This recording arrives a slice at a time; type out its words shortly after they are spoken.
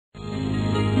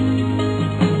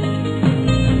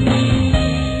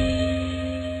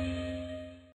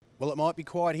might be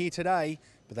quiet here today,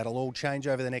 but that'll all change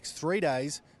over the next 3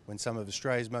 days when some of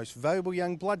Australia's most valuable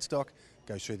young bloodstock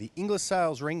goes through the Inglis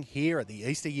sales ring here at the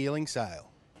Easter Yearling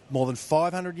Sale. More than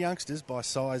 500 youngsters by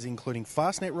size including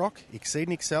Fastnet Rock, Exceed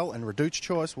and Excel and Reduced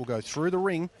Choice will go through the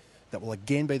ring that will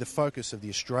again be the focus of the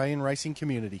Australian racing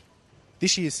community.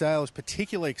 This year's sale is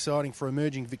particularly exciting for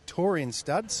emerging Victorian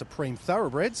studs, Supreme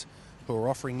Thoroughbreds, who are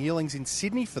offering yearlings in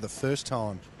Sydney for the first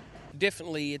time.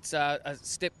 Definitely, it's a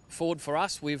step forward for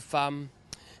us. We've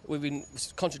been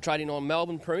concentrating on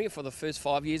Melbourne Premier for the first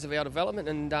 5 years of our development,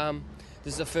 and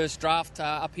this is the first draft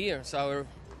up here, so we're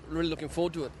really looking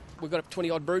forward to it. We've got up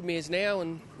 20-odd broodmares now,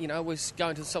 and we're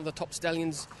going to some of the top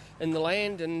stallions in the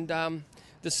land, and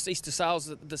this Easter sale's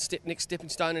the next stepping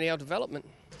stone in our development.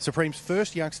 Supreme's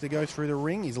first youngster to go through the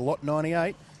ring is Lot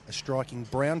 98, a striking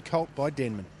brown colt by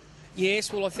Denman.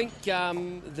 Yes, well, I think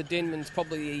the Denman's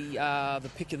probably the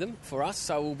pick of them for us,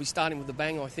 so we'll be starting with the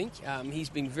bang, I think. He's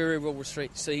been very well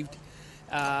received.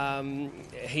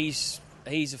 He's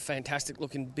a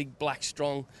fantastic-looking, big, black,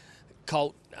 strong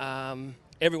colt.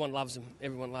 Everyone loves him.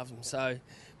 So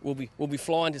we'll be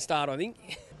flying to start, I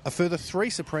think. A further 3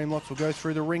 Supreme lots will go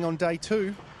through the ring on day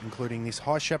 2, including this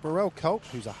High Chaparral colt,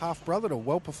 who's a half-brother to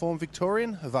well-performed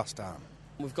Victorian Havastan.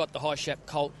 We've got the High Chap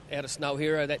colt out of Snow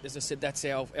Hero. That, as I said, that's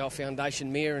our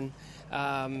foundation mare, and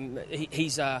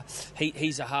he's a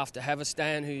half to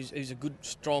Havastan, who's a good,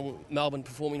 strong Melbourne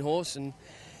performing horse, and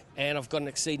I've got an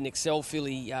Exceed and Excel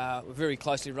filly, very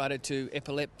closely rated to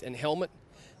Epilept and Helmet.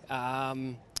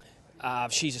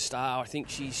 She's a star. I think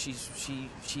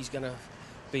she's going to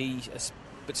be a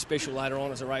bit special later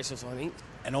on as a racehorse, I think.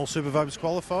 And all Super Vopers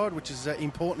qualified, which is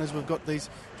important as we've got these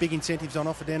big incentives on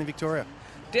offer down in Victoria.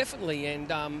 Definitely, and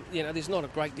there's not a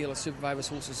great deal of Super Vopers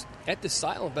horses at this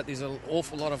sale, but there's an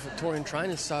awful lot of Victorian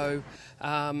trainers. So,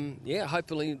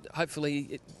 hopefully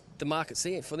the market's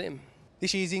there for them.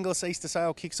 This year's Inglis Easter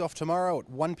Sale kicks off tomorrow at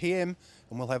 1 p.m,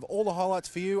 and we'll have all the highlights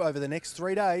for you over the next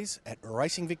 3 days at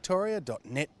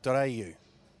racingvictoria.net.au.